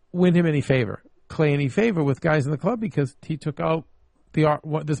win him any favor? Clay any favor with guys in the club because he took out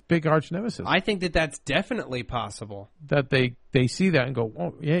this big arch nemesis? I think that's definitely possible. That they see that and go,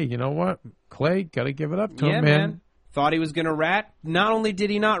 oh, yeah, you know what? Clay, got to give it up to him, man. Thought he was going to rat. Not only did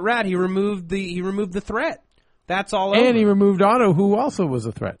he not rat, he removed the threat. That's all over. And he removed Otto, who also was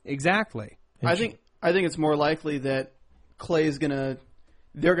a threat. Exactly. I think it's more likely that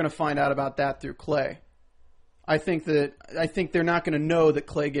they're going to find out about that through Clay. I think they're not going to know that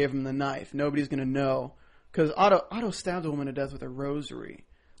Clay gave him the knife. Nobody's going to know because Otto stabbed a woman to death with a rosary.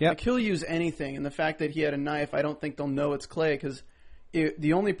 Yeah, like, he'll use anything, and the fact that he had a knife, I don't think they'll know it's Clay because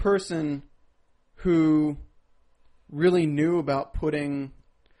the only person who really knew about putting,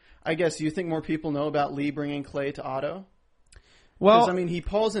 I guess, you think more people know about Lee bringing Clay to Otto? Well, I mean, he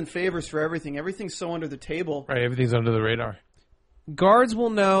pulls in favors for everything. Everything's so under the table. Right, everything's under the radar. Guards will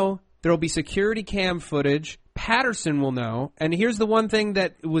know. There will be security cam footage. Patterson will know. And here's the one thing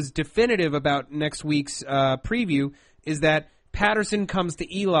that was definitive about next week's preview is that Patterson comes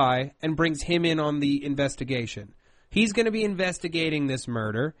to Eli and brings him in on the investigation. He's going to be investigating this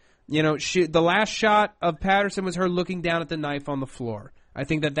murder. You know, the last shot of Patterson was her looking down at the knife on the floor. I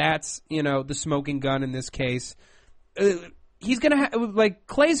think that's, you know, the smoking gun in this case. He's going to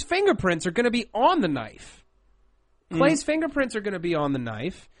Clay's fingerprints are going to be on the knife. Clay's fingerprints are going to be on the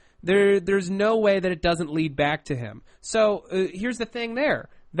knife. There's no way that it doesn't lead back to him. So here's the thing there.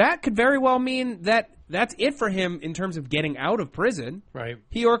 That could very well mean that that's it for him in terms of getting out of prison. Right.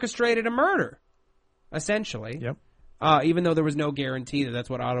 He orchestrated a murder, essentially. Yep. Even though there was no guarantee that that's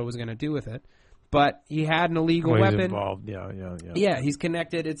what Otto was going to do with it. But he had an illegal weapon. He's involved. Yeah. Yeah, he's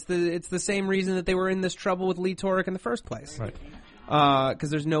connected. It's the same reason that they were in this trouble with Lee Torek in the first place. Right. Because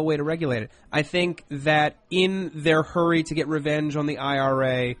there's no way to regulate it. I think that in their hurry to get revenge on the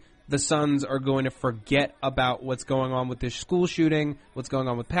IRA, the Sons are going to forget about what's going on with this school shooting, what's going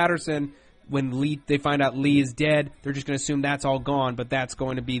on with Patterson. When they find out Lee is dead, they're just going to assume that's all gone, but that's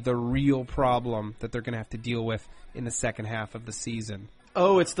going to be the real problem that they're going to have to deal with in the second half of the season.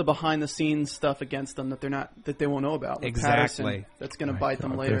 Oh, it's the behind-the-scenes stuff against them that they won't know about. Exactly. Patterson, that's going to bite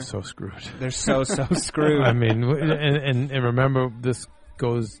them later. They're so screwed. They're so screwed. I mean, and remember, this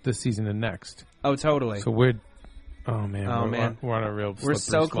goes this season and next. Oh, totally. So we're Oh man, we're on a real. We're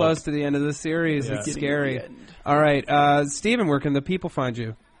so close to the end of the series. Yeah. It's scary. All right, Steven, where can the people find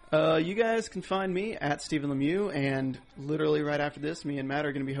you? You guys can find me at Stephen Lemieux, and literally right after this, me and Matt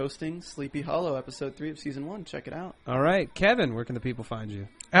are going to be hosting Sleepy Hollow, episode 3 of season 1. Check it out. All right, Kevin, where can the people find you?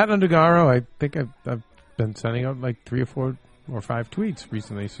 At Undergaro, I think I've been sending out like 3 or 4 or 5 tweets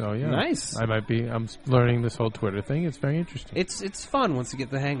recently. So yeah, nice. I'm learning this whole Twitter thing. It's very interesting. It's fun once you get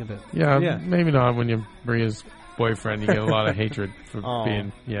the hang of it. Yeah. Maybe not when you're Maria's boyfriend. You get a lot of hatred for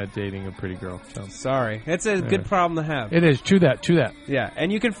dating a pretty girl. So. Sorry. It's a good problem to have. It is. True that. Yeah.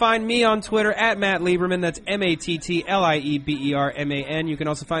 And you can find me on Twitter at Matt Lieberman. That's MattLieberman. You can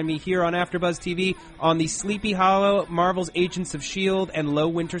also find me here on AfterBuzz TV on the Sleepy Hollow, Marvel's Agents of S.H.I.E.L.D., and Low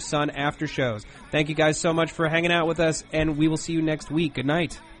Winter Sun after shows. Thank you guys so much for hanging out with us, and we will see you next week. Good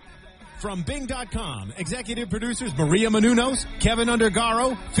night. From Bing.com, executive producers Maria Menounos, Kevin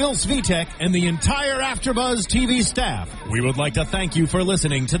Undergaro, Phil Svitek, and the entire AfterBuzz TV staff, we would like to thank you for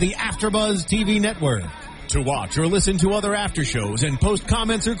listening to the AfterBuzz TV network. To watch or listen to other after shows and post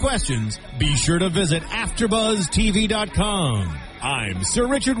comments or questions, be sure to visit AfterBuzzTV.com. I'm Sir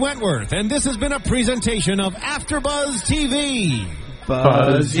Richard Wentworth, and this has been a presentation of AfterBuzz TV.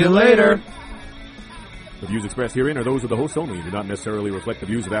 Buzz you later. The views expressed herein are those of the hosts only and do not necessarily reflect the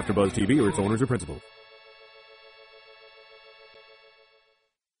views of AfterBuzz TV or its owners or principals.